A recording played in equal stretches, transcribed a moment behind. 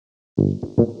Hi,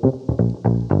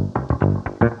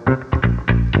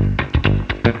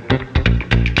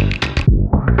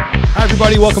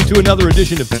 everybody. Welcome to another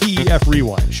edition of TEF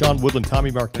Rewind. Sean Woodland,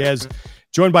 Tommy Marquez,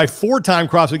 joined by four-time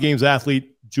CrossFit Games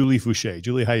athlete, Julie Foucher.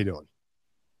 Julie, how you doing?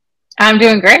 I'm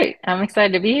doing great. I'm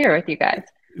excited to be here with you guys.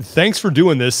 Thanks for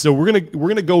doing this. So we're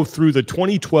gonna go through the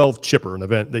 2012 Chipper, an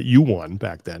event that you won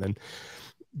back then, and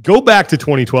go back to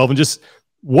 2012 and just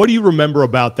what do you remember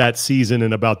about that season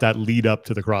and about that lead up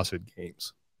to the CrossFit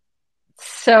Games?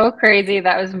 So crazy.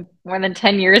 That was more than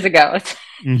 10 years ago.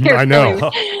 I know.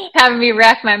 Really having me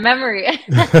rack my memory.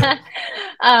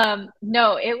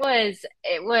 No, it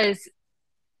was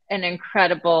an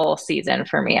incredible season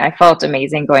for me. I felt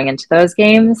amazing going into those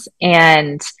games.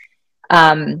 And,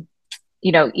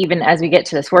 even as we get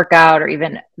to this workout or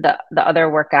even the other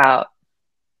workout,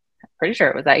 I'm pretty sure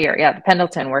it was that year. Yeah. The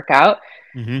Pendleton workout,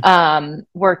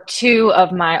 were two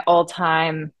of my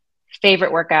all-time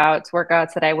favorite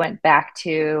workouts that I went back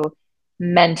to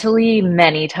mentally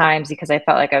many times because I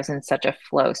felt like I was in such a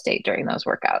flow state during those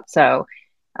workouts. So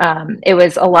it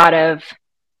was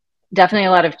definitely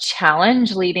a lot of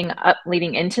challenge leading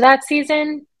into that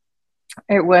season.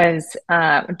 It was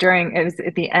at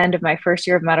the end of my first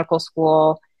year of medical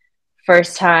school,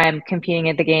 first time competing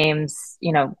at the games,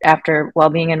 after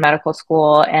being in medical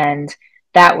school. And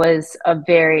that was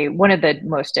one of the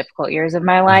most difficult years of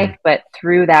my life, but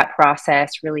through that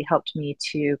process really helped me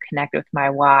to connect with my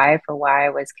why for why I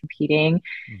was competing.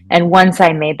 And once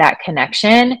I made that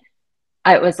connection,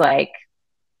 it was like,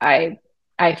 I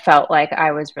felt like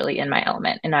I was really in my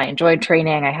element and I enjoyed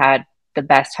training. I had the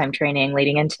best time training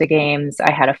leading into the games.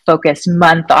 I had a focused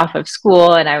month off of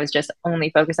school and I was just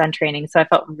only focused on training. So I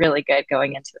felt really good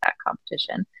going into that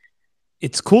competition.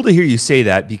 It's cool to hear you say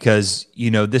that because,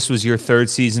 this was your third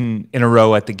season in a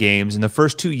row at the games. In the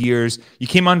first 2 years, you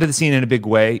came onto the scene in a big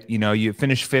way. You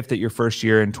finished fifth at your first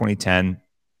year in 2010.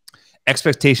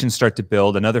 Expectations start to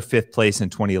build, another fifth place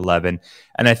in 2011.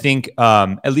 And I think,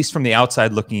 at least from the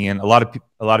outside looking in, a lot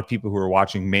of people who are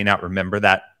watching may not remember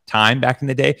that time back in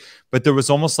the day, but there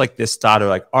was almost like this thought of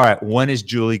like, all right, when is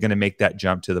Julie going to make that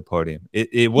jump to the podium?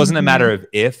 It wasn't a matter of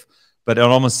if, but it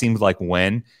almost seemed like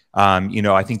when.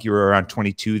 I think you were around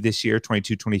 22 this year,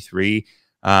 22, 23,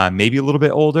 maybe a little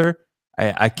bit older.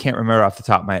 I can't remember off the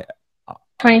top of my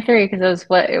 23 because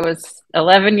it was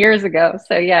 11 years ago.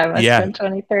 So yeah, it must have been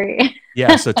 23.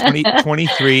 Yeah. So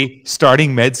 23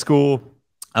 starting med school.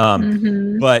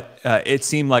 But it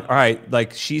seemed like, all right,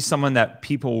 like she's someone that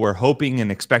people were hoping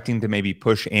and expecting to maybe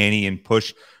push Annie and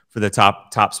push for the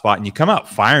top spot. And you come out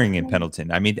firing in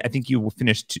Pendleton. I mean, I think you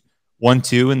finished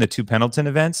 1-2 in the two Pendleton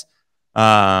events.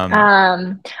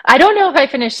 I don't know if I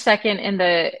finished second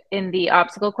in the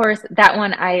obstacle course. That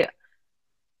one, I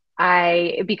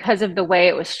because of the way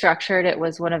it was structured, it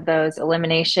was one of those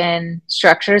elimination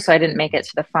structures. So I didn't make it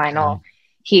to the final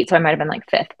heat. So I might've been like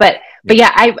fifth, but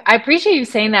yeah, I appreciate you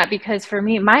saying that because for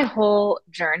me, my whole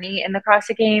journey in the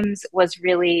CrossFit Games was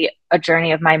really a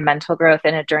journey of my mental growth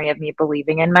and a journey of me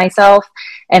believing in myself.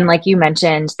 And like you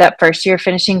mentioned, that first year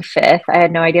finishing fifth, I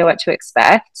had no idea what to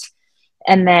expect.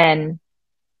 And then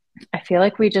I feel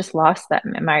like we just lost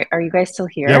them. Are you guys still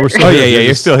here? Yeah, we're still here. Yeah,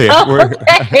 you're still here.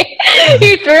 Okay.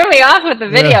 You threw me off with the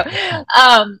video.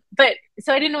 But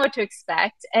so I didn't know what to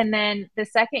expect. And then the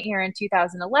second year in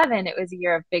 2011, it was a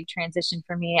year of big transition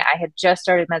for me. I had just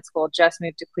started med school, just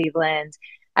moved to Cleveland.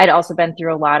 I'd also been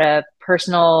through a lot of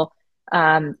personal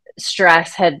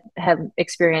stress, had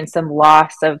experienced some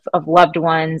loss of loved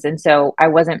ones. And so I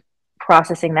wasn't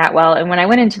processing that well. And when I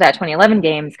went into that 2011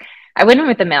 games, I went in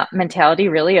with the mentality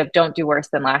really of don't do worse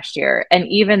than last year. And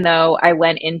even though I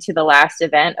went into the last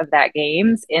event of that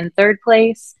games in third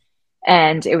place,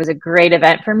 and it was a great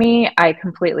event for me, I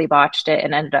completely botched it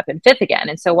and ended up in fifth again.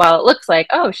 And so while it looks like,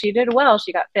 oh, she did well,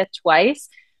 she got fifth twice,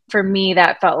 for me,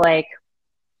 that felt like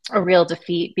a real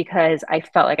defeat because I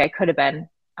felt like I could have been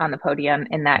on the podium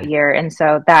in that year. And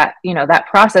so that, that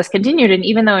process continued. And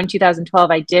even though in 2012,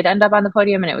 I did end up on the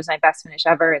podium and it was my best finish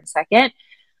ever in second,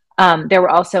 there were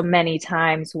also many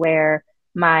times where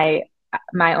my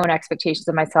own expectations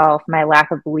of myself, my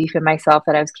lack of belief in myself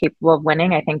that I was capable of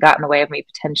winning, I think got in the way of me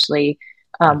potentially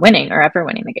winning or ever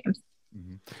winning the games.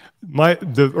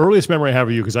 The earliest memory I have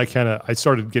of you, because I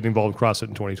started getting involved in CrossFit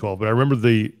in 2012, but I remember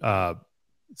the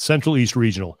Central East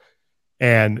Regional,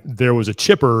 and there was a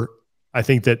chipper. I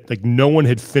think that like no one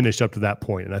had finished up to that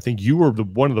point, and I think you were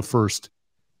one of the first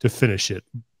to finish it.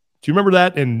 Do you remember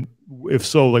that? And if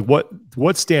so, like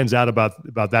what stands out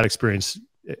about that experience?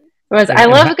 I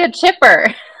love a good chipper.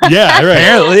 Yeah, right.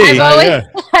 Apparently.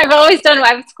 I've always done.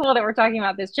 It's cool that we're talking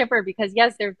about this chipper because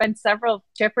yes, there have been several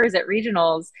chippers at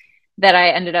regionals that I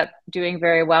ended up doing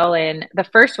very well in. The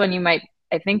first one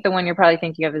I think the one you're probably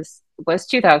thinking of was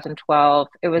 2012.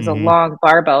 It was a long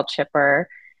barbell chipper.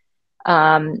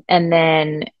 And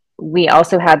then we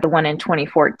also had the one in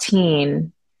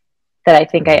 2014 that I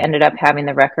think I ended up having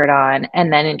the record on.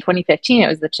 And then in 2015, it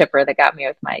was the chipper that got me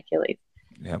with my Achilles.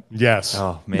 Yep. Yes.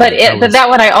 Oh man. But that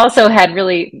one I also had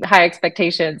really high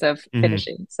expectations of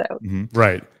finishing. So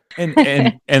right.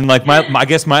 And like I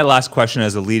guess my last question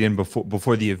as a lead in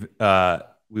before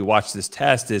we watch this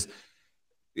test is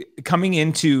coming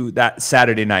into that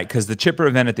Saturday night, because the chipper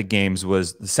event at the games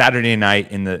was the Saturday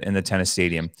night in the tennis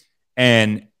stadium.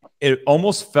 And it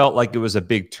almost felt like it was a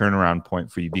big turnaround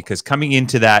point for you, because coming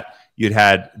into that, you'd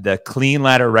had the clean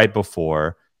ladder right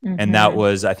before. And that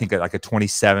was, I think, like a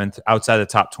 27th outside the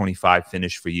top 25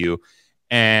 finish for you.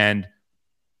 And,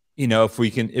 you know, if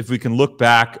we can look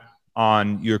back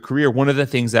on your career, one of the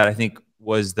things that I think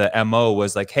was the MO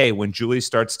was like, hey, when Julie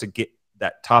starts to get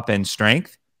that top end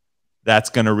strength, that's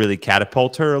going to really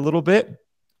catapult her a little bit.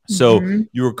 So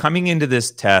you were coming into this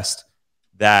test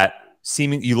that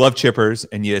you love chippers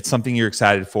and it's something you're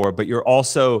excited for, but you're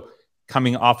also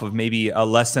coming off of maybe a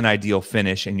less than ideal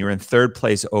finish and you're in third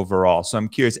place overall. So I'm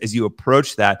curious, as you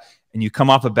approach that and you come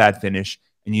off a bad finish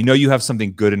and you know you have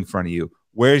something good in front of you,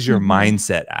 where's your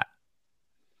mindset at?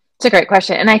 It's a great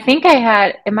question. And I think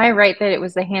am I right that it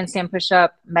was the handstand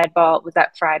push-up med ball? Was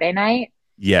that Friday night?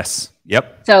 Yes.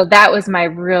 Yep. So that was my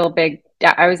real big,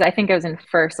 I think I was in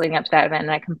first leading up to that event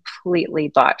and I completely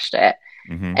botched it.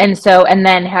 And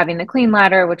then having the clean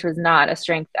ladder, which was not a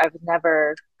strength, I was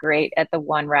never great at the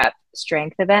 1 rep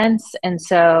strength events. And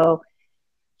so,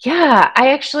 yeah,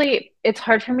 it's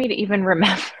hard for me to even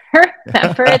remember at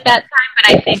that time, but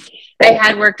I think I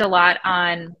had worked a lot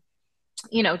on,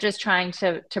 you know, just trying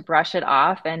to brush it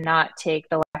off and not take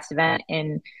the last event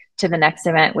into the next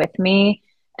event with me.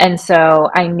 And so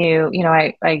I knew, you know,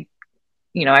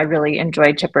 I really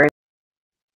enjoyed chippers.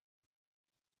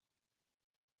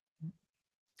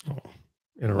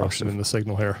 Interruption in the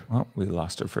signal here. Well, we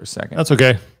lost her for a second. That's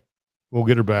okay. We'll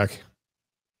get her back.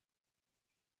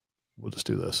 We'll just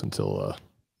do this until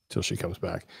she comes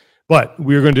back. But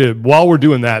we're going to, while we're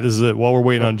doing that, this is it. While we're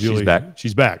waiting on Julie.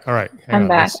 She's back. All right. I'm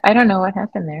back. I don't know what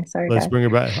happened there. Sorry. Let's bring her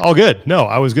back. All good. No,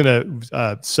 I was going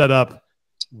to set up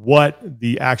what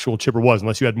the actual chipper was,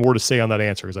 unless you had more to say on that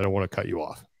answer, because I don't want to cut you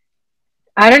off.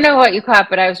 I don't know what you caught,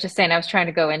 but I was just saying I was trying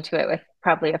to go into it with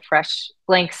probably a fresh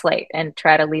blank slate and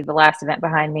try to leave the last event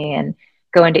behind me and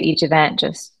go into each event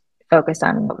just focused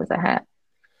on what was ahead.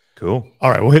 Cool. All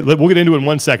right. We'll get into it in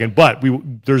 1 second, but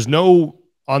there's no,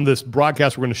 on this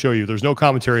broadcast we're going to show you, there's no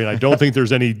commentary, and I don't think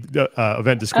there's any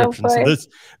event description. So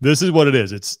this is what it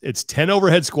is. It's 10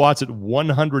 overhead squats at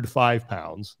 105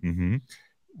 pounds,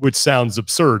 which sounds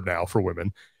absurd now for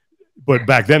women, but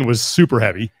back then was super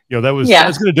heavy. You know,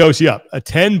 that's going to dose you up. A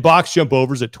 10 box jump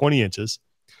overs at 20 inches,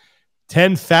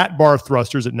 10 fat bar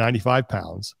thrusters at 95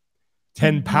 pounds,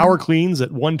 10 power cleans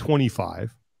at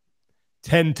 125,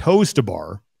 10 toes to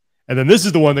bar. And then this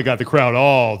is the one that got the crowd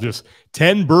all just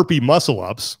 10 burpee muscle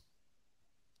ups.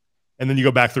 And then you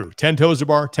go back through 10 toes to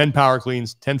bar, 10 power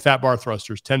cleans, 10 fat bar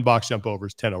thrusters, 10 box jump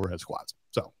overs, 10 overhead squats.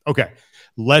 So, okay,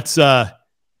 let's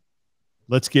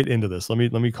get into this. Let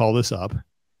me call this up.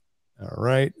 All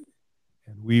right.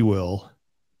 And we will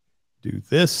do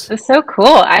this. It's so cool.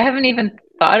 I haven't even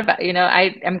thought about, you know,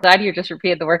 I'm glad you just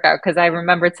repeated the workout because I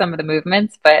remembered some of the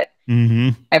movements, but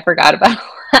I forgot about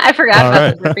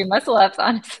the burpee muscle ups,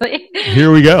 honestly.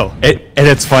 Here we go. And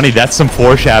it's funny, that's some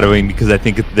foreshadowing because I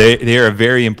think they are a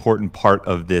very important part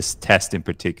of this test in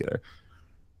particular.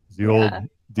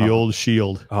 The old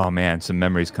shield. Oh man, some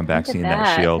memories come back seeing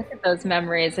that shield. Look at those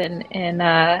memories in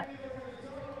the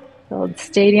old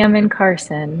stadium in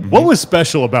Carson. What was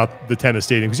special about the tennis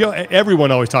stadium? Because you know,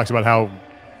 everyone always talks about how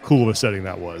cool of a setting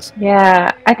that was. Yeah,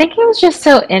 I think it was just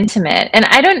so intimate, and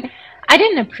I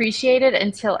didn't appreciate it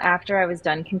until after I was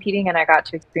done competing and I got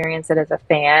to experience it as a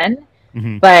fan.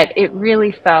 But it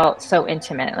really felt so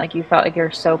intimate. Like you felt like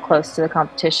you're so close to the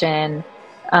competition.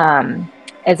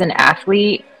 As an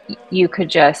athlete, you could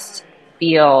just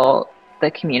feel the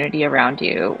community around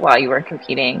you while you were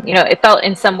competing. You know, it felt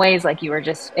in some ways like you were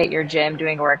just at your gym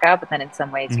doing a workout, but then in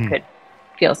some ways you could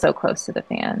feel so close to the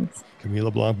fans.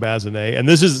 Camila Blanc-Bazinet. And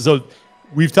this is, so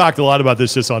we've talked a lot about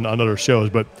this just on other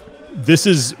shows, but this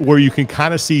is where you can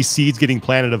kind of see seeds getting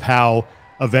planted of how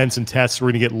events and tests were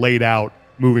going to get laid out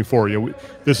moving forward. You know,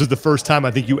 this is the first time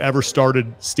I think you ever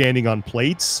started standing on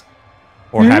plates.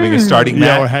 Or having a starting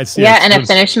mat. And a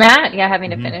finish mat. Yeah,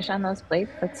 having to finish on those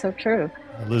plates. That's so true.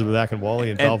 Elizabeth Akinwale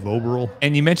and Val Voberl.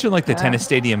 And you mentioned like the tennis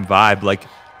stadium vibe. Like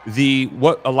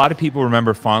what a lot of people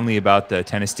remember fondly about the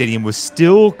tennis stadium was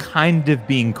still kind of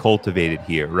being cultivated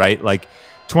here, right? Like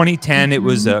 2010, it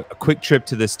was a quick trip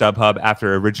to the StubHub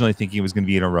after originally thinking it was going to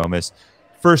be in Aromas.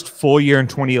 First full year in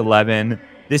 2011.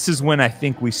 This is when I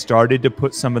think we started to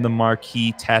put some of the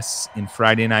marquee tests in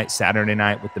Friday night, Saturday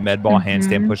night with the med ball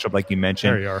handstand push-up, like you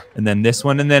mentioned. There you are. And then this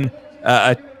one, and then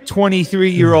a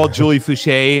 23-year-old Julie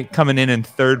Foucher coming in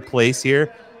third place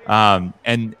here. And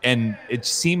it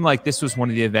seemed like this was one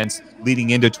of the events leading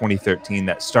into 2013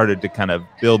 that started to kind of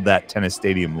build that tennis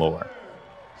stadium lore.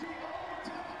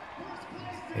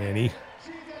 Annie,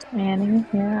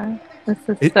 yeah. This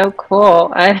is so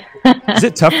cool. Is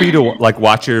it tough for you to like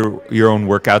watch your own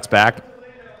workouts back?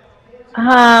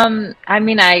 I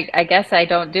mean, I guess I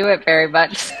don't do it very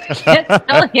much. I can't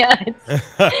tell you.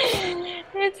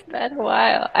 It's been a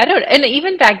while. And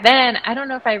even back then, I don't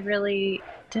know if I really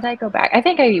did. I go back. I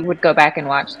think I would go back and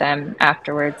watch them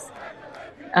afterwards.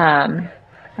 Not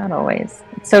always.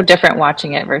 It's so different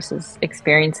watching it versus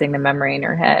experiencing the memory in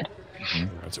your head.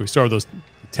 So we started those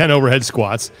 10 overhead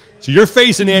squats. So you're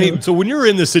facing Annie. So when you're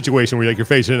in this situation where you're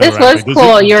facing this was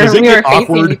cool. We were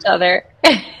facing each other.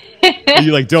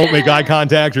 You like don't make eye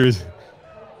contact, or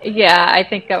yeah, I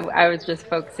think I was just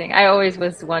focusing. I always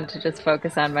was one to just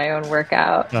focus on my own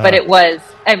workout, but it was,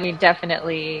 I mean,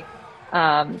 definitely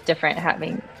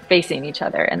different facing each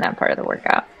other in that part of the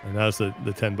workout. And that's the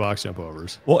 10 box jump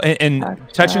overs. Well, and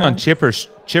touching on chipper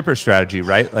strategy,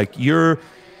 right? Like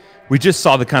we just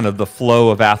saw the flow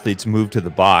of athletes move to the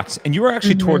box, and you were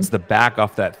actually towards the back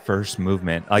off that first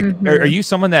movement. Like, are you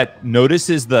someone that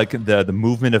notices the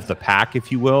movement of the pack,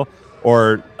 if you will?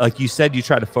 Or like you said, you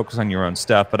try to focus on your own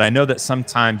stuff, but I know that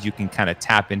sometimes you can kind of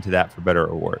tap into that for better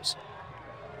or worse.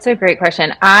 It's a great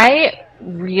question. I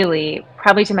really,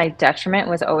 probably to my detriment,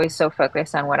 was always so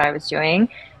focused on what I was doing.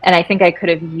 And I think I could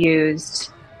have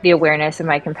used the awareness of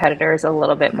my competitors a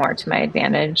little bit more to my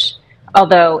advantage.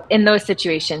 Although in those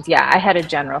situations, yeah, I had a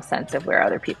general sense of where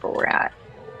other people were at.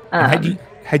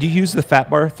 Had you used the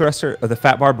fat bar thruster or the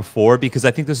fat bar before? Because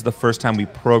I think this is the first time we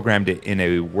programmed it in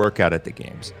a workout at the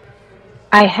games.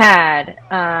 I had.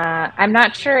 I'm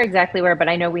not sure exactly where, but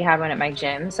I know we had one at my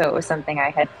gym. So it was something I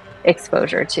had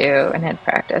exposure to and had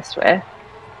practiced with.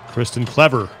 Kristen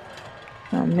Clever.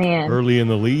 Oh, man. Early in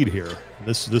the lead here.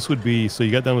 This would be, so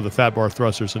you got done with the fat bar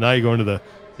thruster. So now you go into the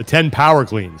 10 power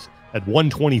cleans at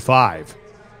 125.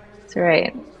 That's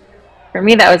right. For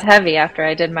me, that was heavy after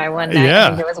I did my 190. Yeah. I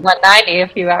think it was 190 a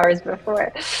few hours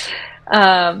before.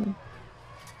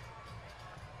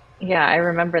 Yeah, I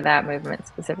remember that movement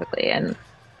specifically and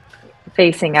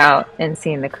facing out and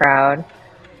seeing the crowd.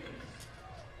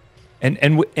 And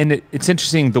it's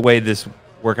interesting the way this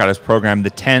workout is programmed. The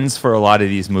 10s for a lot of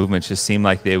these movements just seem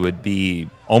like they would be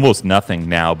almost nothing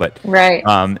now. But right.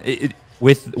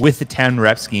 With the 10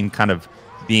 rep scheme kind of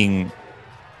being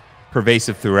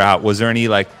pervasive throughout, was there any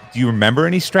do you remember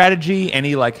any strategy,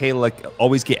 any hey,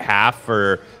 always get half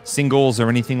or singles or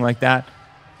anything like that?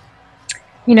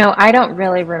 I don't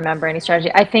really remember any strategy.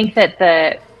 I think that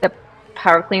the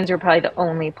power cleans were probably the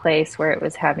only place where it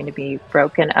was having to be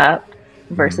broken up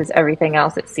versus everything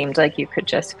else. It seemed like you could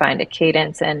just find a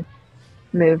cadence and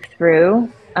move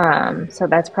through. So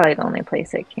that's probably the only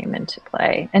place it came into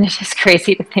play. And it's just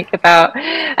crazy to think about.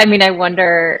 I mean, I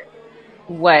wonder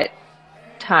what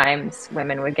times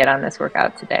women would get on this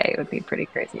workout today. It would be pretty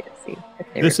crazy to see.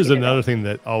 This is another thing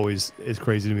that always is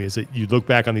crazy to me, is that you look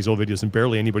back on these old videos and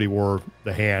barely anybody wore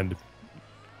the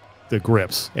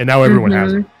grips, and now everyone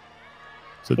has them.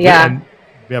 So yeah,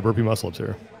 burpee muscle ups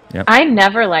here. Yep. I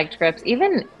never liked grips.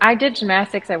 Even I did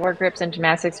gymnastics. I wore grips in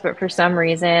gymnastics, but for some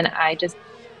reason, I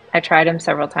tried them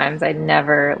several times. I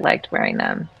never liked wearing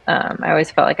them. I always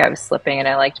felt like I was slipping, and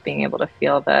I liked being able to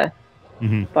feel the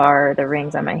bar, the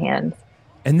rings on my hands.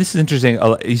 And this is interesting.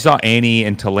 You saw Annie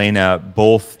and Talena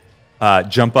both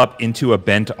jump up into a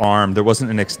bent arm. There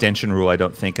wasn't an extension rule, I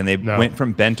don't think, and they went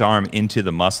from bent arm into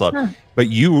the muscle up. Huh. But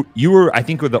you were, I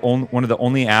think, one of the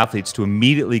only athletes to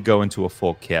immediately go into a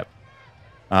full kip.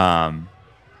 I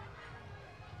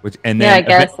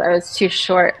guess I was too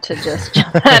short to just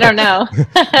jump. I don't know.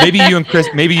 maybe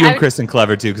you and Kristen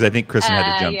Clever too, because I think Kristen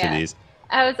had to jump to these.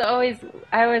 I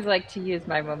always like to use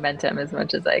my momentum as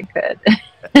much as I could.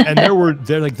 And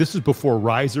they're like, this is before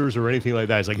risers or anything like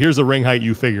that. It's like, here's the ring height,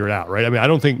 you figure it out, right? I mean, I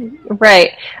don't think.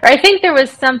 Right. Or I think there was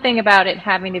something about it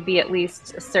having to be at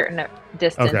least a certain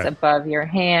distance above your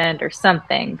hand or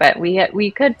something, but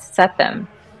we could set them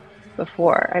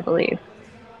before, I believe.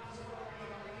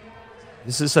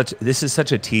 This is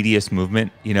such a tedious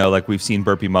movement, like we've seen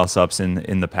burpee muscle ups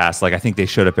in the past. Like I think they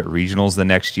showed up at regionals the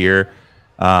next year,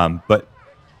 but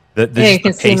You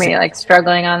can see me like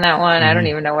struggling on that one. I don't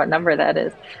even know what number that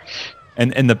is.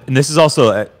 And this is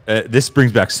also this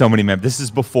brings back so many memories. This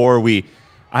is before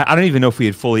I don't even know if we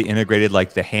had fully integrated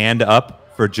like the hand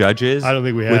up for judges. I don't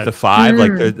think we had with the 5.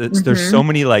 Like there's so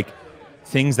many like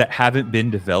things that haven't been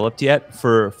developed yet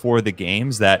for the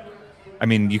games that, I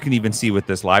mean, you can even see with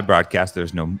this live broadcast.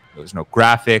 There's no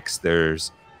graphics.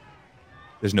 There's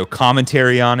no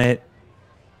commentary on it.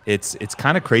 It's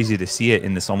kind of crazy to see it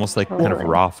in this almost like kind of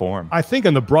raw form. I think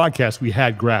on the broadcast we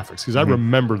had graphics because I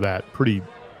remember that pretty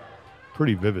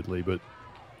vividly. But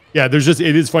yeah, it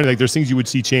is funny. Like there's things you would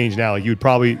see change now. Like you'd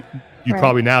probably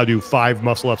now do 5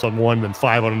 muscle ups on one, then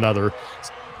 5 on another.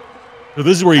 So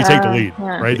this is where you take the lead,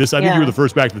 right? I think you were the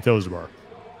first back to the toes bar.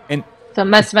 And so it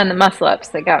must have been the muscle ups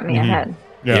that got me ahead.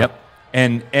 Yeah.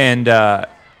 Yep. And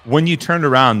when you turned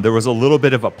around, there was a little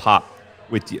bit of a pop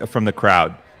from the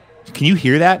crowd. Can you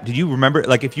hear that? Did you remember,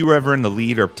 like, if you were ever in the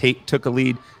lead or took a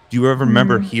lead, do you ever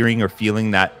remember hearing or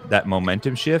feeling that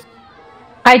momentum shift?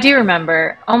 I do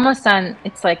remember almost on,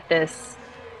 it's like this,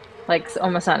 like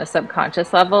almost on a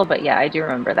subconscious level, but yeah, I do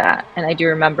remember that. And I do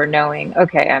remember knowing,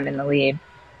 okay, I'm in the lead.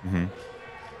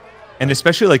 And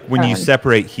especially like when you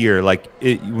separate here, like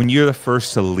when you're the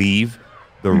first to leave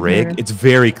the rig, it's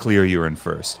very clear you're in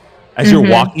first. As you're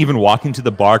even walking to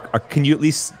the bar, can you at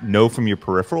least know from your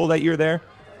peripheral that you're there?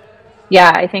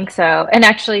 Yeah, I think so. And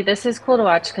actually, this is cool to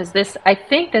watch because I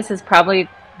think this is probably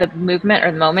the movement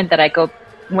or the moment that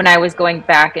when I was going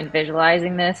back and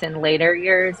visualizing this in later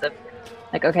years of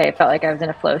like, okay, I felt like I was in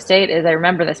a flow state, is I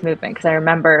remember this movement because I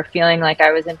remember feeling like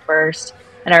I was in first,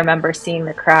 and I remember seeing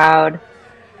the crowd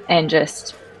and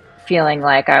just feeling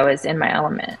like I was in my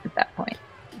element at that point.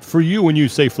 For you, when you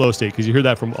say flow state, because you hear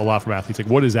that a lot from athletes, like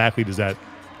what exactly does that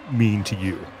mean to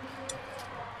you?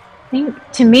 I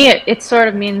think to me, it sort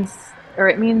of means, or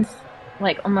it means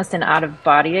like almost an out of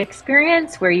body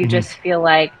experience where you just feel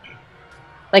like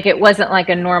it wasn't like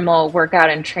a normal workout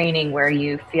and training where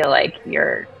you feel like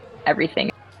everything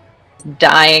is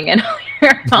dying and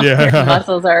all your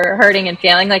muscles are hurting and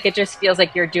failing. Like it just feels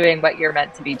like you're doing what you're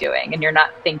meant to be doing, and you're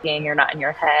not thinking, you're not in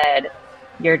your head,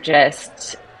 you're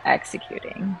just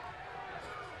executing.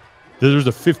 There's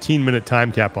a 15-minute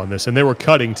time cap on this, and they were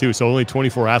cutting too, so only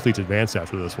 24 athletes advanced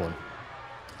after this one.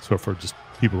 So for just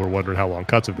people who are wondering how long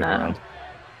cuts have been around.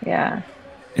 Yeah.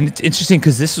 And it's interesting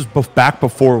because this was back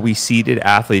before we seeded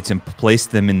athletes and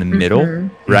placed them in the middle,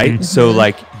 right? So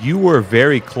like you were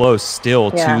very close still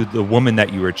to the woman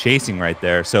that you were chasing right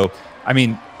there. So, I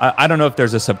mean, I don't know if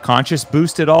there's a subconscious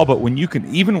boost at all, but when you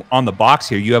can, even on the box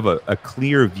here, you have a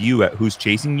clear view at who's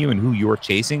chasing you and who you're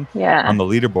chasing on the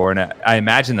leaderboard. And I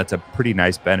imagine that's a pretty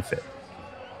nice benefit.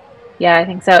 Yeah, I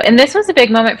think so. And this was a big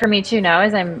moment for me too. Now,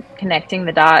 as I'm connecting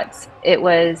the dots, it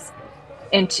was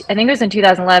I think it was in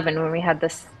 2011 when we had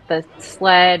the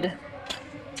sled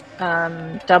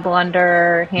double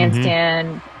under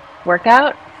handstand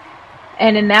workout.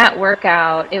 And in that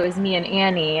workout, it was me and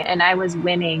Annie, and I was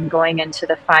winning going into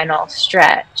the final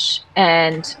stretch.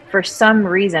 And for some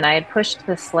reason, I had pushed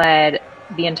the sled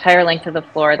the entire length of the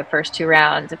floor the first 2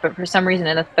 rounds. But for some reason,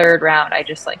 in the 3rd round, I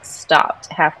just like stopped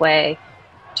halfway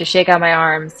to shake out my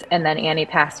arms, and then Annie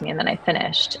passed me, and then I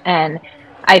finished. And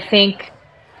I think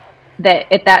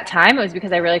that at that time it was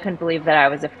because I really couldn't believe that I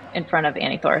was in front of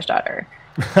Annie Thorisdottir.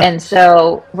 And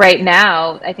so right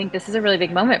now I think this is a really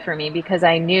big moment for me because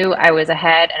I knew I was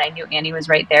ahead and I knew Annie was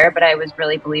right there, but I was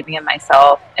really believing in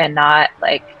myself and not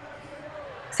like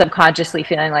subconsciously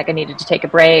feeling like I needed to take a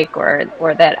break or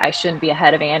that I shouldn't be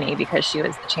ahead of Annie because she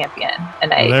was the champion.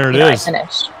 And I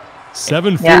finished.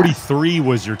 7:43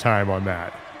 was your time on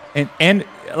that. And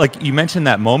like you mentioned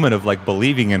that moment of like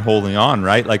believing and holding on,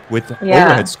 right? Like with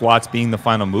overhead squats being the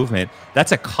final movement,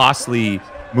 that's a costly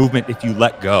movement if you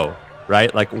let go,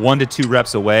 right? Like 1 to 2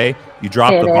 reps away, you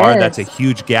drop the bar, that's a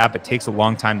huge gap. It takes a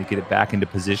long time to get it back into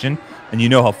position, and you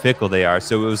know how fickle they are.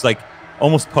 So it was like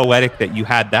almost poetic that you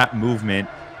had that movement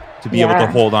to be able to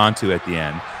hold on to at the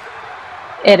end.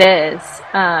 It is.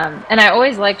 And I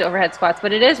always liked overhead squats,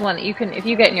 but it is one that you can, if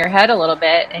you get in your head a little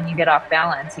bit and you get off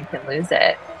balance, you can lose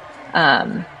it.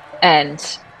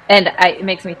 It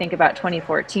makes me think about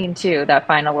 2014 too, that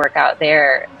final workout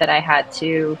there that I had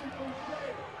to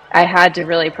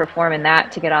really perform in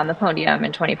that to get on the podium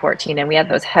in 2014. And we had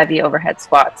those heavy overhead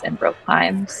squats and rope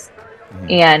climbs,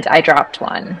 and I dropped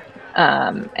one,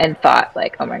 and thought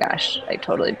like, oh my gosh, I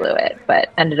totally blew it, but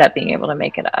ended up being able to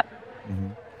make it up.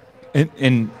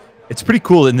 And it's pretty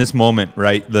cool in this moment,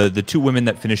 right? The 2 women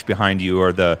that finished behind you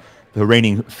are the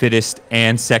reigning fittest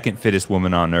and second fittest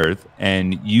woman on earth,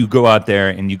 and you go out there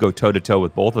and you go toe to toe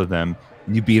with both of them,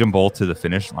 You beat them both to the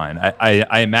finish line.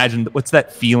 I imagine, what's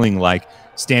that feeling like,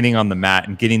 standing on the mat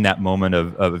and getting that moment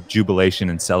of jubilation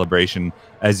and celebration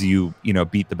as you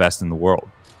beat the best in the world?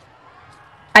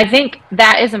 I think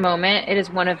that is a moment. It is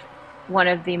one of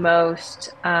the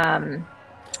most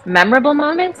memorable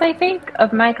moments, I think,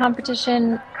 of my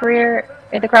competition career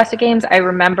at the CrossFit Games. I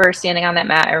remember standing on that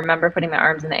mat. I remember putting my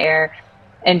arms in the air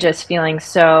and just feeling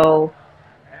so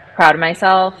proud of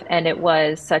myself. And it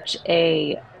was such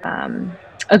a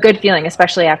good feeling,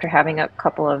 especially after having a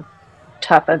couple of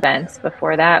tough events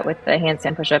before that, with the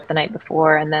handstand push-up the night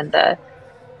before and then the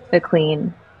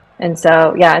clean. And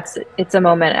so, yeah, it's a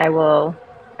moment I will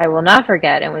not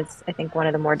forget. It was, I think, one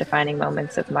of the more defining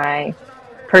moments of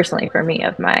personally for me,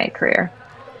 of my career.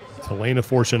 Helena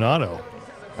Fortunato.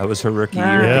 That was her rookie year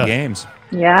at the Games.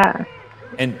 Yeah.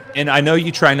 And I know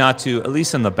you try not to, at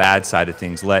least on the bad side of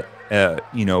things, let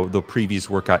the previous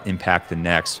workout impact the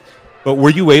next. But were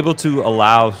you able to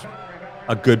allow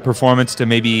a good performance to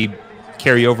maybe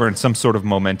carry over in some sort of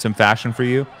momentum fashion for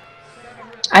you?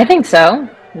 I think so.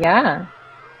 Yeah.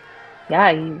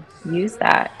 Yeah, you use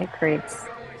that.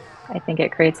 I think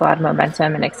it creates a lot of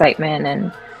momentum and excitement,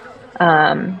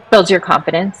 and builds your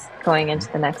confidence going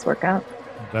into the next workout.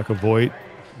 Becca Voigt.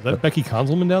 Is that Becky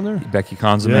Konzelman down there? Becky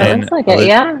Konzelman. Yeah. Looks like it,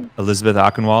 yeah. Elizabeth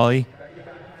Akinwale.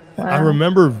 Wow. I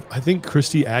remember, I think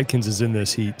Christy Adkins is in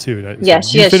this heat too. Yeah,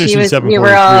 she is. We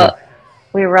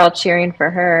were all cheering for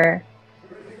her.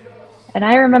 And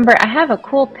I remember, I have a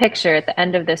cool picture at the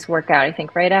end of this workout. I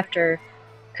think right after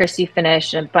Christy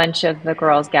finished, a bunch of the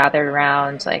girls gathered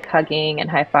around, like hugging and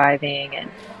high-fiving.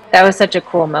 And that was such a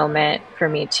cool moment for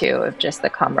me too, of just the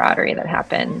camaraderie that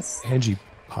happens. Angie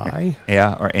Pye?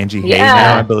 Yeah, or Angie Hay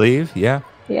now, I believe. Yeah.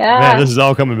 Yeah. Man, this is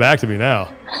all coming back to me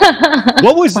now.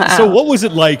 What was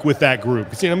it like with that group?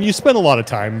 Because, you spent a lot of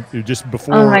time just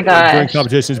before during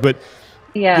competitions, but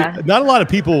not a lot of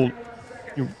people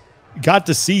got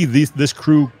to see this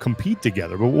crew compete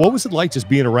together. But what was it like just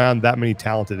being around that many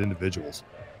talented individuals?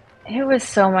 It was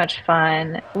so much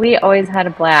fun. We always had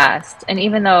a blast. And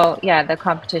even though, the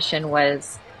competition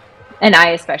was, and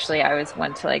I was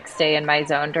one to stay in my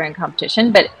zone during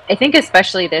competition, but I think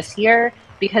especially this year,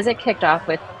 because it kicked off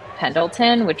with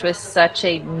Pendleton, which was such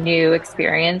a new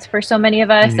experience for so many of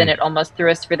us, and it almost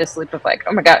threw us for this loop of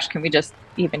oh my gosh, can we just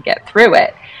even get through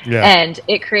it? Yeah. And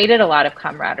it created a lot of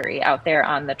camaraderie out there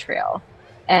on the trail.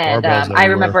 And I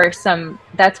remember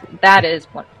that is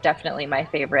definitely my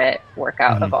favorite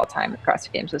workout of all time at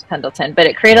CrossFit Games, was Pendleton. But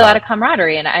it created a lot of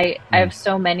camaraderie, and I have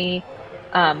so many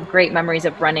great memories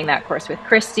of running that course with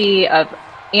Christy, of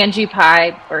Angie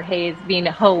Pye or Hayes being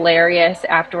hilarious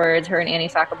afterwards, her and Annie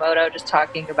Sakamoto just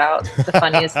talking about the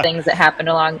funniest things that happened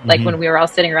along, when we were all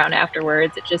sitting around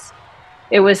afterwards.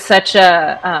 It was such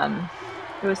a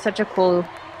cool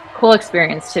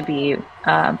experience to be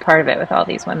part of it with all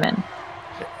these women.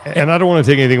 And I don't want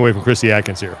to take anything away from Christy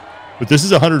Atkins here, but this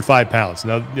is 105 pounds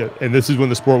now, and this is when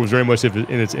the sport was very much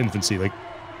in its infancy.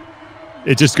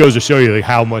 It just goes to show you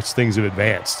how much things have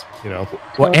advanced.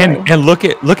 Well, and look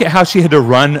at how she had to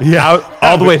run out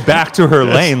all the way back to her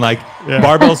lane.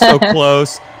 Barbell's so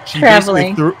close.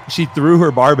 She threw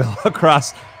her barbell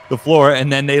across the floor,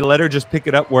 and then they let her just pick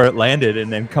it up where it landed,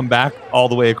 and then come back all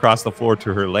the way across the floor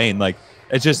to her lane.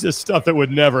 It's just stuff that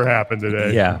would never happen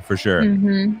today. Yeah, for sure.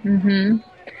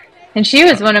 And she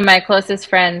was one of my closest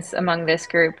friends among this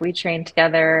group. We trained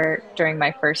together during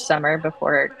my first summer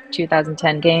before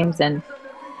 2010 Games, and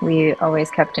we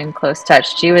always kept in close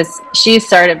touch. She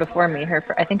started before me.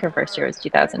 I think her first year was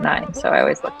 2009, so I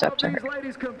always looked up to her.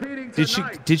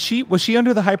 Was she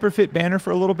under the Hyperfit banner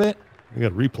for a little bit? We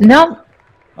got a replay. No.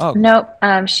 Oh. No.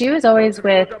 She was always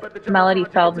with Melody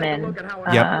Feldman.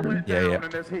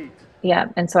 Yeah,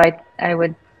 and so I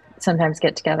would sometimes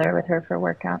get together with her for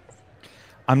workouts.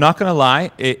 I'm not gonna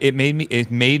lie, it made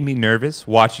me nervous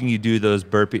watching you do those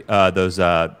burpee,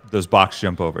 those box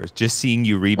jump overs. Just seeing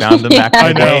you rebound them back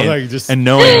to the and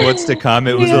knowing what's to come,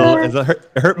 it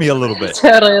hurt me a little bit.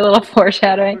 Totally a little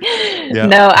foreshadowing. Yeah.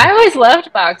 No, I always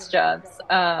loved box jumps.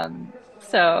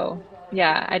 So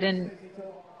yeah,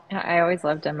 I always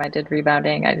loved them. I did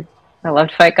rebounding. I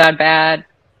loved Fight God Bad,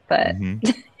 but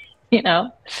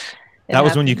that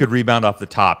was when you could rebound off the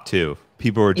top too.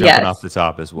 People were jumping off the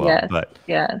top as well. Yes. But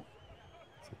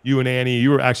you and Annie, you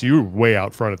were way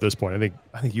out front at this point.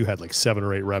 I think you had 7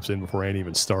 or 8 reps in before Annie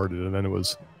even started, and then that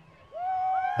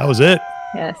was it.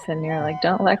 Yes, and you're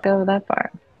don't let go of that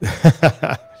bar.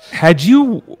 Had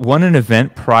you won an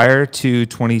event prior to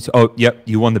 20? Oh, yep,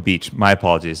 you won the beach. My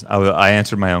apologies. I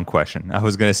answered my own question. I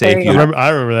was going to say, I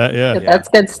remember that. Yeah, that's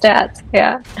good stats.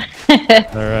 Yeah.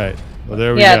 All right. Well,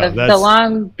 there we Yeah, go. the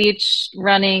Long Beach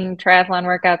running triathlon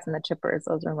workouts and the chippers,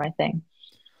 those are my thing.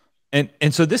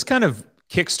 And so this kind of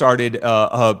kickstarted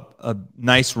a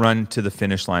nice run to the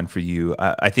finish line for you.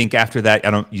 I think after that,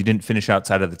 you didn't finish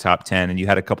outside of the top 10, and you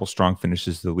had a couple strong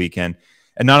finishes the weekend.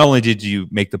 And not only did you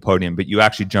make the podium, but you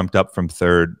actually jumped up from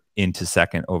third into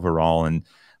second overall. And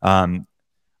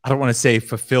I don't want to say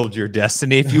fulfilled your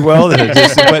destiny, if you will,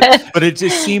 but it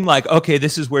just seemed like, okay,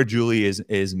 this is where Julie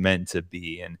is meant to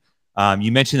be. And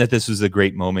you mentioned that this was a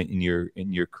great moment in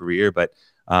your career, but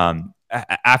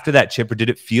after that chipper, did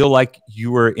it feel like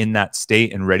you were in that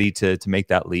state and ready to make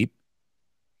that leap?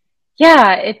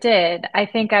 Yeah, it did. I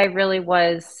think I really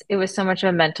was. It was so much of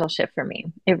a mental shift for me.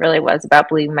 It really was about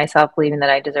believing myself, believing that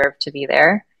I deserved to be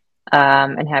there,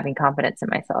 and having confidence in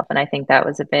myself. And I think that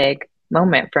was a big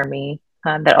moment for me,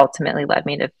 that ultimately led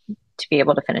me to be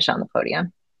able to finish on the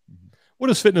podium. What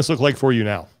does fitness look like for you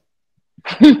now?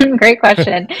 Great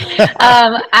question.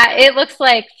 It looks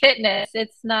like fitness.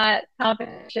 It's not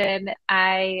competition.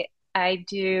 I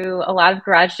do a lot of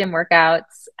garage gym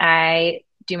workouts. I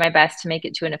do my best to make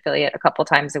it to an affiliate a couple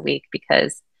times a week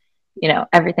because,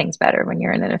 everything's better when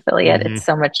you're in an affiliate. Mm-hmm. It's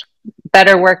so much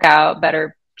better workout,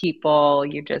 better people.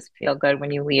 You just feel good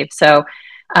when you leave. So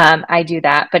I do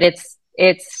that, but it's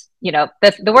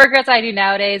the workouts I do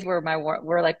nowadays were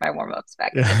like my warm-ups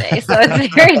back in the day. So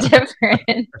it's very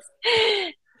different.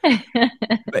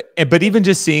 But even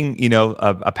just seeing,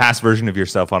 a past version of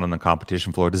yourself on the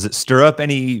competition floor, does it stir up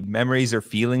any memories or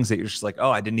feelings that you're just like,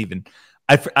 oh, I'd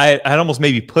almost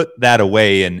maybe put that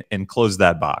away and close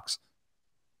that box?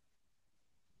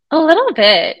 A little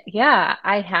bit. Yeah,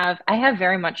 I have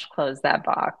very much closed that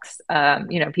box.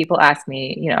 People ask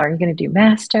me, are you going to do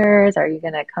masters? Are you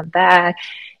going to come back?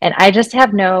 And I just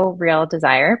have no real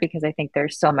desire because I think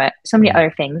there's so many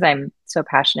other things I'm so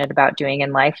passionate about doing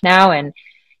in life now.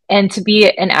 And to be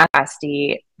an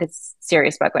athlete that's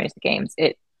serious about going to the games,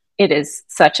 it is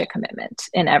such a commitment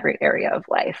in every area of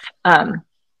life.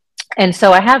 And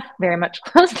so I have very much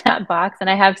closed that box, and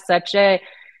I have such a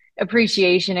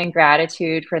appreciation and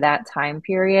gratitude for that time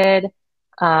period,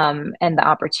 and the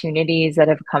opportunities that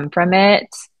have come from it.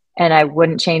 And I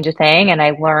wouldn't change a thing. And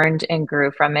I learned and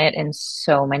grew from it in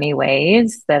so many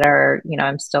ways that are,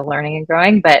 I'm still learning and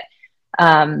growing. But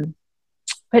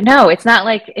no, it's not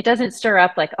like, it doesn't stir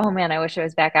up like, oh man, I wish I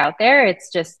was back out there.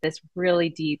 It's just this really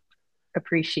deep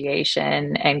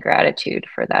appreciation and gratitude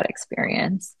for that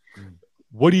experience.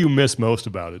 What do you miss most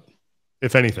about it,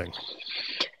 if anything?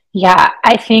 Yeah,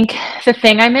 I think the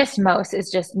thing I miss most is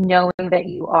just knowing that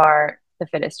you are the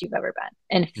fittest you've ever been,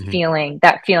 and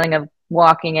feeling of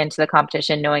walking into the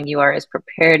competition, knowing you are as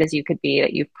prepared as you could be,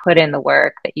 that you've put in the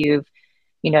work, that you've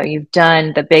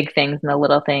done the big things and the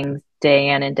little things day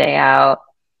in and day out,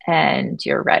 and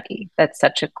you're ready. That's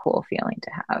such a cool feeling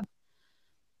to have.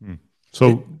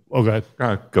 So, go ahead.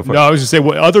 Go for it. No, I was just saying,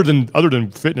 other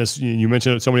than fitness, you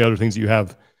mentioned so many other things that you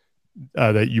have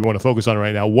that you want to focus on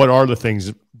right now. What are the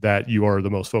things that you are the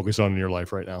most focused on in your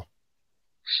life right now?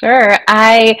 Sure.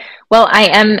 I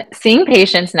am seeing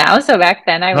patients now. So back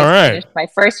then I was finished my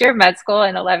first year of med school,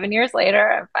 and 11 years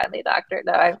later, I'm finally a doctor.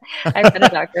 No, I've been a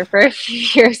doctor for a few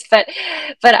years, but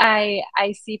I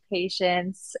see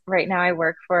patients right now. I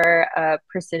work for a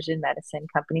precision medicine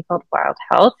company called Wild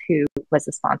Health, who was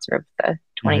a sponsor of the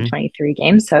 2023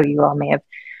 games. So you all may have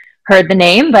heard the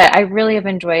name, but I really have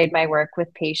enjoyed my work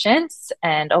with patients,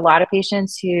 and a lot of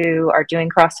patients who are doing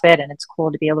CrossFit, and it's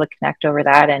cool to be able to connect over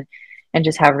that and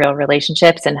just have real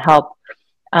relationships and help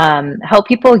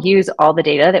people use all the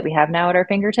data that we have now at our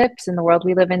fingertips in the world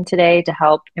we live in today to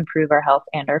help improve our health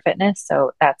and our fitness.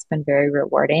 So that's been very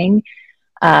rewarding.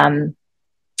 And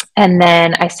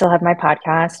then I still have my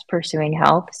podcast, Pursuing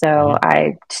Health. So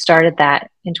I started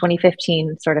that in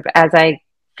 2015, sort of as I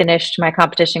finished my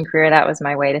competition career. That was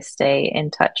my way to stay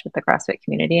in touch with the CrossFit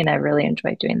community, and I really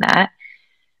enjoyed doing that.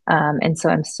 And so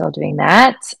I'm still doing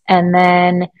that. And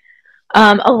then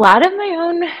a lot of my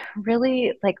own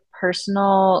really like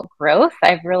personal growth.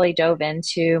 I've really dove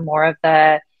into more of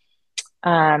the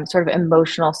sort of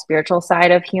emotional, spiritual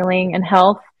side of healing and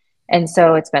health. And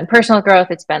so it's been personal growth.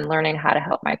 It's been learning how to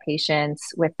help my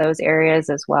patients with those areas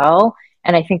as well.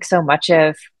 And I think so much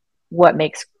of what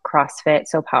makes CrossFit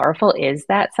so powerful is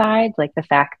that side, like the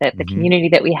fact that the community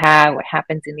that we have, what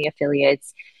happens in the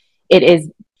affiliates, it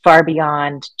is far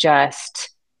beyond just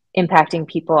impacting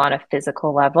people on a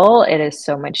physical level. It is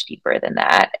so much deeper than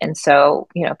that. And so,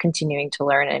 continuing to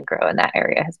learn and grow in that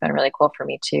area has been really cool for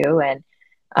me too. And,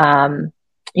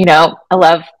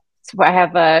 I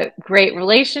have a great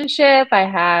relationship. We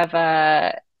have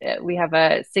a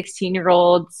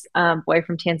 16-year-old boy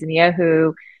from Tanzania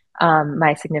who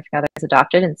My significant other is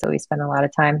adopted, and so we spend a lot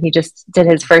of time. He just did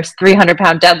his first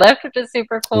 300-pound deadlift, which is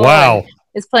super cool. Wow. And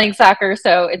is playing soccer,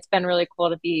 so it's been really cool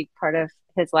to be part of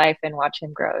his life and watch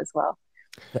him grow as well.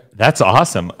 That's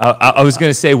awesome. I was going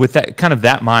to say, with that kind of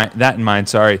that in mind.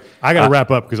 Sorry, I got to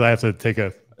wrap up because I have to take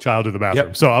a child to the bathroom.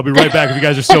 Yep. So I'll be right back if you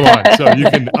guys are still on. So you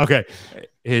can. Okay.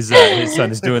 His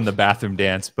son is doing the bathroom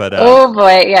dance, but oh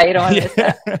boy, yeah, you don't want to miss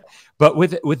that. But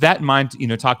with that in mind,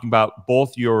 talking about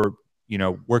both your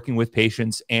working with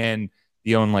patients and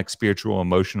the own like spiritual,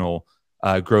 emotional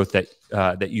growth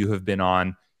that you have been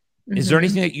on. Is there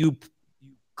anything that you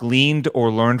gleaned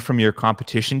or learned from your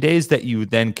competition days that you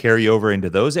then carry over into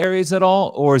those areas at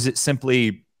all? Or is it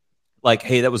simply like,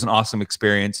 hey, that was an awesome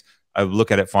experience, I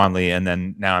look at it fondly, and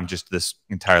then now I'm just this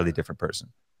entirely different person?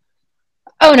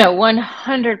 Oh no,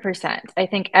 100%. I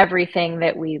think everything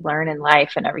that we learn in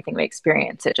life and everything we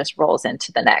experience, it just rolls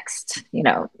into the next,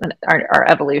 our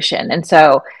evolution. And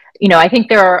so, I think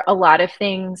there are a lot of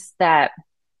things that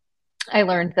I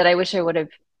learned that I wish I would have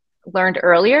learned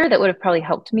earlier that would have probably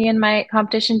helped me in my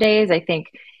competition days. I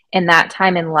think in that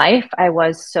time in life, I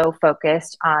was so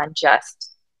focused on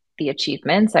just the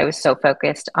achievements. I was so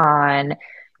focused on,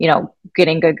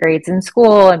 getting good grades in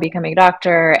school and becoming a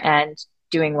doctor and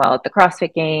doing well at the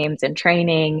CrossFit Games and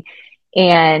training.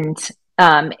 And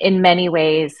in many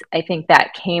ways, I think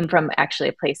that came from actually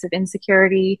a place of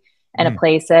insecurity and a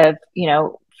place of,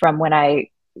 from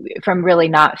really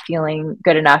not feeling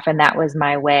good enough. And that was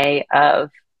my way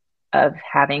of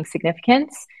having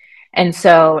significance. And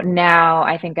so now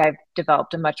I think I've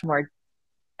developed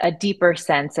a deeper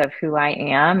sense of who I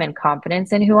am and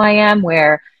confidence in who I am,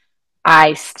 where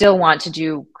I still want to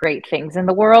do great things in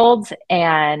the world,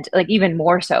 and like even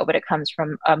more so, but it comes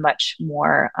from a much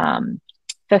more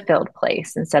fulfilled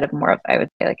place instead of more of, I would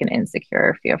say, like an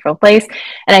insecure, fearful place.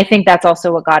 And I think that's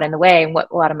also what got in the way. And what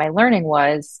a lot of my learning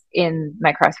was in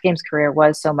my CrossFit Games career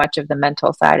was so much of the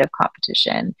mental side of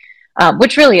competition,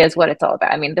 which really is what it's all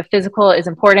about. I mean, the physical is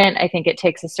important. I think it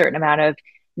takes a certain amount of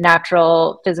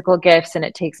natural physical gifts and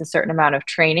it takes a certain amount of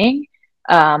training.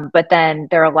 But then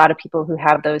there are a lot of people who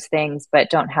have those things, but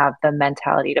don't have the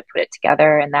mentality to put it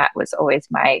together. And that was always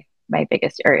my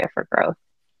biggest area for growth.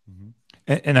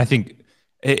 And I think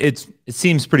it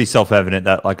seems pretty self-evident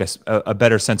that like a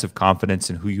better sense of confidence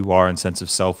in who you are and sense of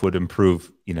self would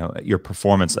improve, your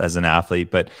performance as an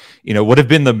athlete. But, what have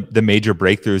been the major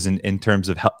breakthroughs in terms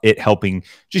of it helping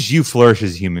just you flourish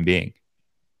as a human being?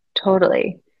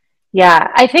 Totally.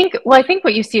 Yeah. I think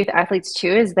what you see with athletes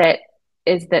too is that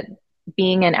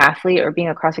being an athlete or being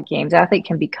a CrossFit Games athlete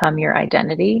can become your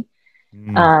identity.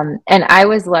 And I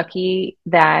was lucky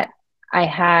that I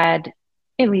had,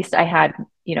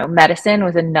 medicine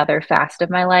was another facet of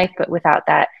my life, but without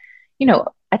that,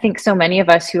 I think so many of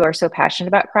us who are so passionate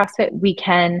about CrossFit,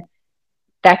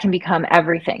 that can become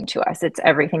everything to us. It's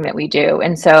everything that we do.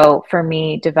 And so for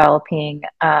me, developing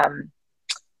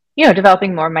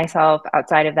more of myself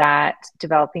outside of that,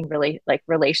 developing really like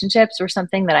relationships were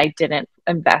something that I didn't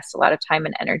invest a lot of time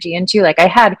and energy into. Like I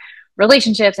had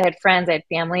relationships, I had friends, I had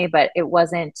family, but it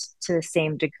wasn't to the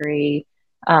same degree.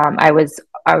 I was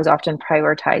often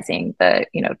prioritizing the,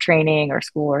 training or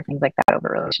school or things like that over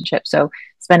relationships. So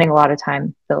spending a lot of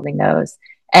time building those.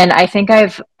 And I think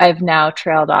I've now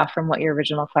trailed off from what your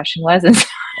original question was. And so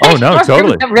oh no,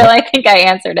 totally. I think I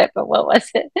answered it, but what was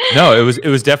it? No, it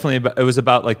was definitely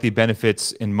about like the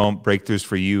benefits and breakthroughs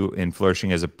for you in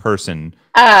flourishing as a person.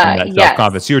 Yes.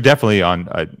 Self-confidence. You're definitely on.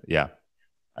 Yeah.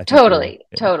 Totally.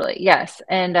 Yes.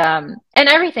 And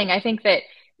everything. I think that,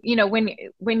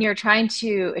 when you're trying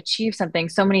to achieve something,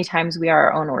 so many times we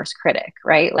are our own worst critic,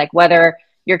 right? Like whether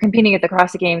you're competing at the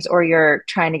CrossFit Games or you're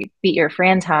trying to beat your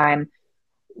Fran time,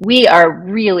 we are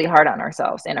really hard on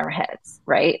ourselves in our heads,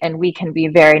 right? And we can be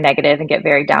very negative and get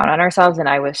very down on ourselves. And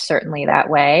I was certainly that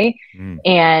way.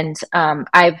 And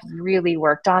I've really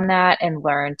worked on that and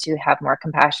learned to have more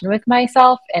compassion with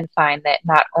myself and find that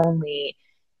not only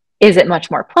is it much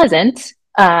more pleasant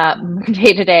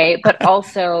day to day, but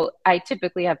also I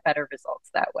typically have better results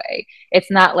that way. It's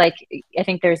not like, I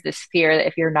think there's this fear that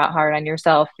if you're not hard on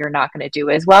yourself, you're not going to do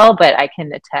as well, but I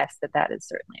can attest that is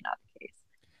certainly not the case.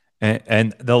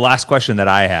 And the last question that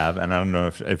I have, and I don't know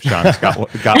if Sean's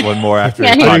got one more after.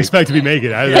 I didn't expect to be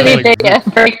making it.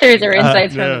 Breakthroughs or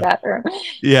insights from the bathroom.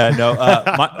 Yeah, no.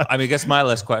 I guess my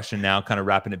last question now, kind of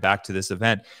wrapping it back to this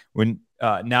event, when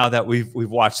now that we've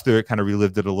watched through it, kind of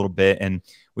relived it a little bit, and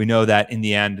we know that in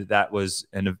the end, it was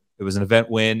an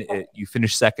event win. You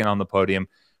finished second on the podium.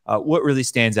 What really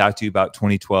stands out to you about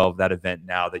 2012, that event?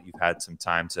 Now that you've had some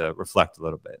time to reflect a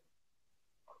little bit.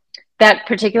 That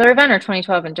particular event or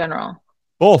 2012 in general?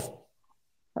 Both.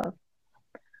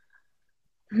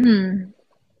 Hmm.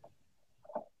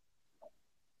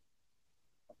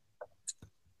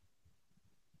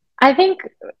 I think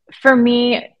for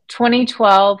me,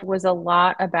 2012 was a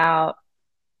lot about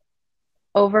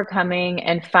overcoming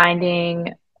and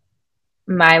finding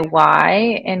my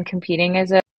why in competing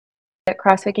as a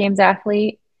CrossFit Games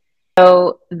athlete.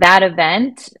 So that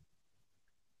event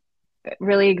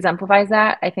really exemplifies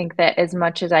that. I think that as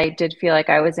much as I did feel like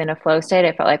I was in a flow state,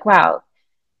 I felt like, wow,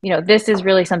 this is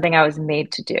really something I was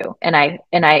made to do. And I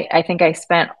think I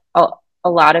spent a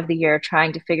lot of the year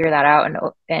trying to figure that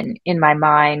out, and in my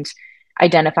mind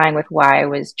identifying with why I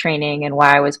was training and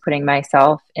why I was putting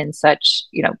myself in such,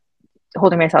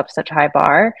 holding myself to such a high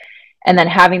bar. And then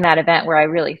having that event where I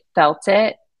really felt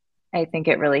it, I think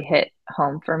it really hit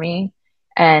home for me,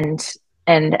 and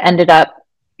ended up,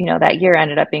 that year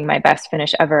ended up being my best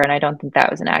finish ever. And I don't think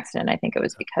that was an accident. I think it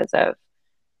was because of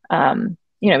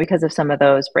because of some of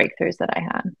those breakthroughs that I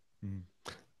had.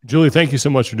 Julie, thank you so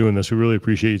much for doing this. We really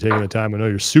appreciate you taking the time. I know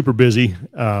you're super busy.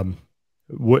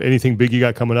 Anything big you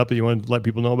got coming up that you want to let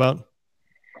people know about?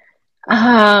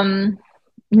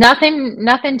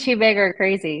 Nothing too big or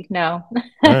crazy. No,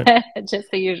 right. Just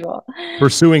the usual.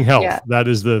 Pursuing Health. Yeah.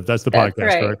 That's the podcast,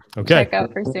 right? Correct? Okay. Check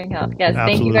out Pursuing Health. Yes.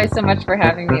 Absolutely. Thank you guys so much for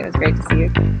having me. It was great to see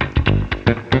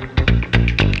you.